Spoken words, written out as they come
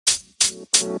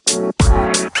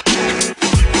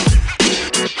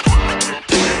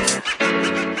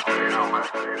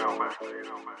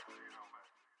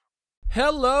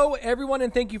Hello, everyone,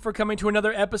 and thank you for coming to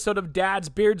another episode of Dad's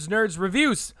Beards Nerds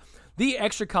Reviews, the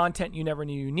extra content you never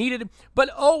knew you needed,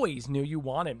 but always knew you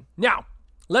wanted. Now,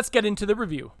 let's get into the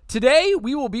review. Today,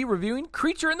 we will be reviewing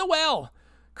Creature in the Well.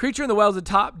 Creature in the Well is a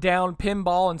top-down,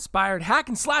 pinball-inspired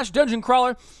hack-and-slash dungeon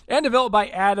crawler and developed by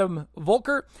Adam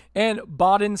Volker and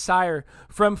Bodden Sire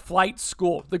from Flight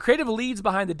School, the creative leads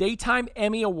behind the Daytime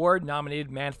Emmy Award-nominated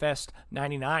Manifest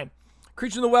 99.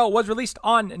 Creature in the Well was released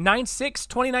on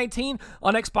 9/6/2019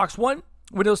 on Xbox One,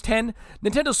 Windows 10,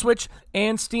 Nintendo Switch,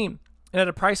 and Steam. And at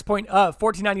a price point of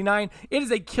 $14.99, it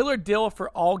is a killer deal for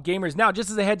all gamers. Now, just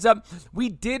as a heads up, we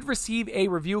did receive a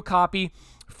review copy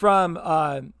from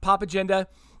Pop Agenda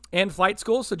and Flight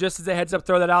School, so just as a heads up,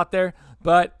 throw that out there.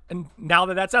 And now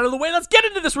that that's out of the way, let's get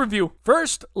into this review.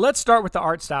 First, let's start with the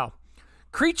art style.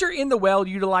 Creature in the Well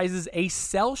utilizes a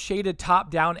cel-shaded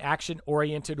top-down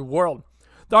action-oriented world.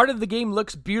 The art of the game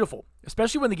looks beautiful,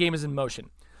 especially when the game is in motion.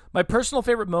 My personal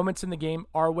favorite moments in the game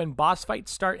are when boss fights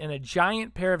start and a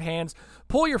giant pair of hands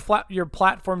pull your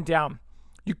platform down.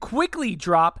 You quickly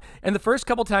drop, and the first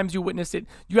couple times you witness it,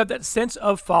 you have that sense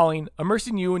of falling,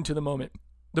 immersing you into the moment.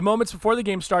 The moments before the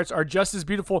game starts are just as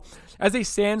beautiful as a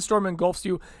sandstorm engulfs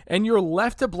you, and you're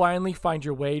left to blindly find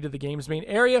your way to the game's main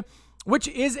area, which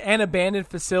is an abandoned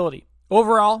facility.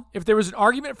 Overall, if there was an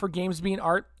argument for games being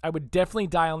art, I would definitely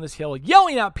die on this hill,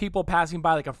 yelling at people passing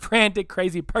by like a frantic,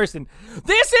 crazy person.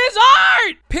 This is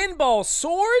art! Pinball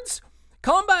swords?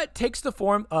 Combat takes the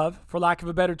form of, for lack of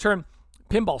a better term,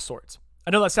 pinball swords.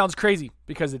 I know that sounds crazy,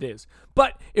 because it is.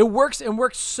 But it works and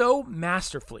works so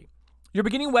masterfully. Your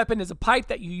beginning weapon is a pipe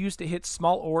that you use to hit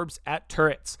small orbs at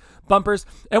turrets, bumpers,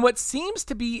 and what seems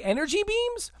to be energy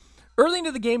beams. Early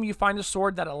into the game, you find a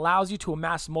sword that allows you to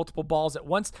amass multiple balls at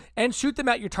once and shoot them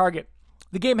at your target.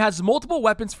 The game has multiple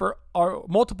weapons,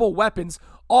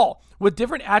 all with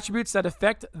different attributes that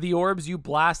affect the orbs you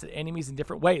blast at enemies in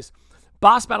different ways.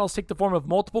 Boss battles take the form of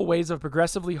multiple ways of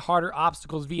progressively harder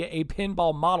obstacles via a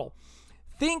pinball model.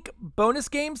 Think bonus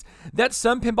games that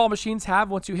some pinball machines have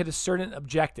once you hit a certain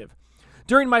objective.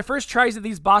 During my first tries of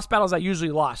these boss battles, I usually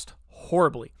lost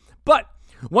horribly. But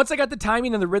once I got the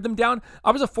timing and the rhythm down, I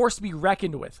was a force to be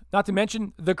reckoned with. Not to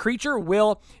mention, the creature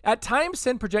will at times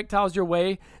send projectiles your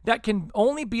way that can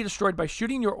only be destroyed by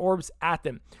shooting your orbs at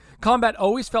them. Combat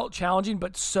always felt challenging,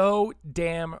 but so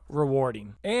damn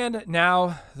rewarding. And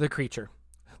now, the creature.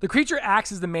 The creature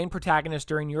acts as the main protagonist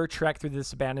during your trek through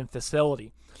this abandoned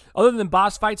facility. Other than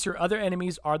boss fights, your other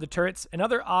enemies are the turrets and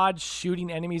other odd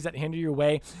shooting enemies that hinder your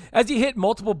way as you hit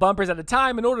multiple bumpers at a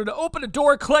time in order to open a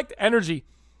door, collect energy.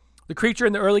 The creature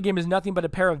in the early game is nothing but a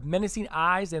pair of menacing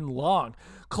eyes and long,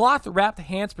 cloth-wrapped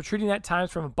hands protruding at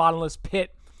times from a bottomless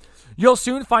pit. You'll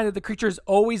soon find that the creature is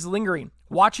always lingering,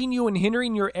 watching you and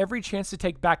hindering your every chance to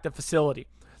take back the facility.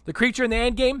 The creature in the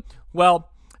endgame, well,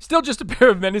 still just a pair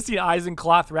of menacing eyes and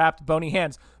cloth-wrapped bony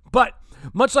hands. But,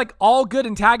 much like all good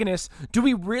antagonists, do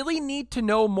we really need to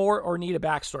know more or need a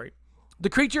backstory? The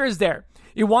creature is there.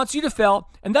 It wants you to fail,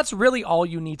 and that's really all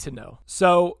you need to know.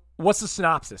 So, what's the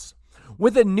synopsis?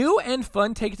 With a new and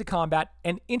fun take to combat,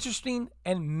 an interesting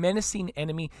and menacing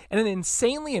enemy, and an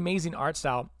insanely amazing art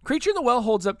style, Creature in the Well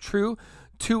holds up true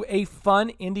to a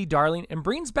fun indie darling and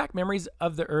brings back memories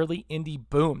of the early indie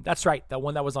boom. That's right, that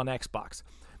one that was on Xbox.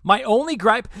 My only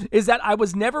gripe is that I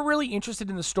was never really interested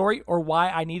in the story or why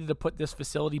I needed to put this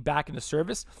facility back into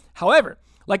service. However,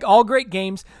 like all great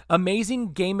games,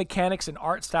 amazing game mechanics and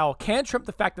art style can trump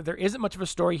the fact that there isn't much of a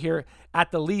story here,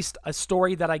 at the least a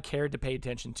story that I cared to pay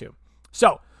attention to.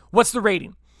 So, what's the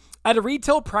rating? At a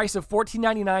retail price of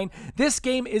 $14.99, this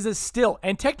game is a steal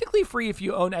and technically free if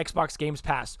you own Xbox Games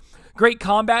Pass. Great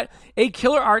combat, a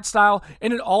killer art style,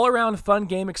 and an all-around fun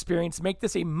game experience make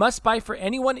this a must-buy for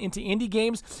anyone into indie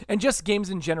games and just games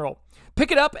in general. Pick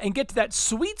it up and get to that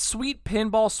sweet, sweet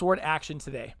pinball sword action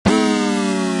today.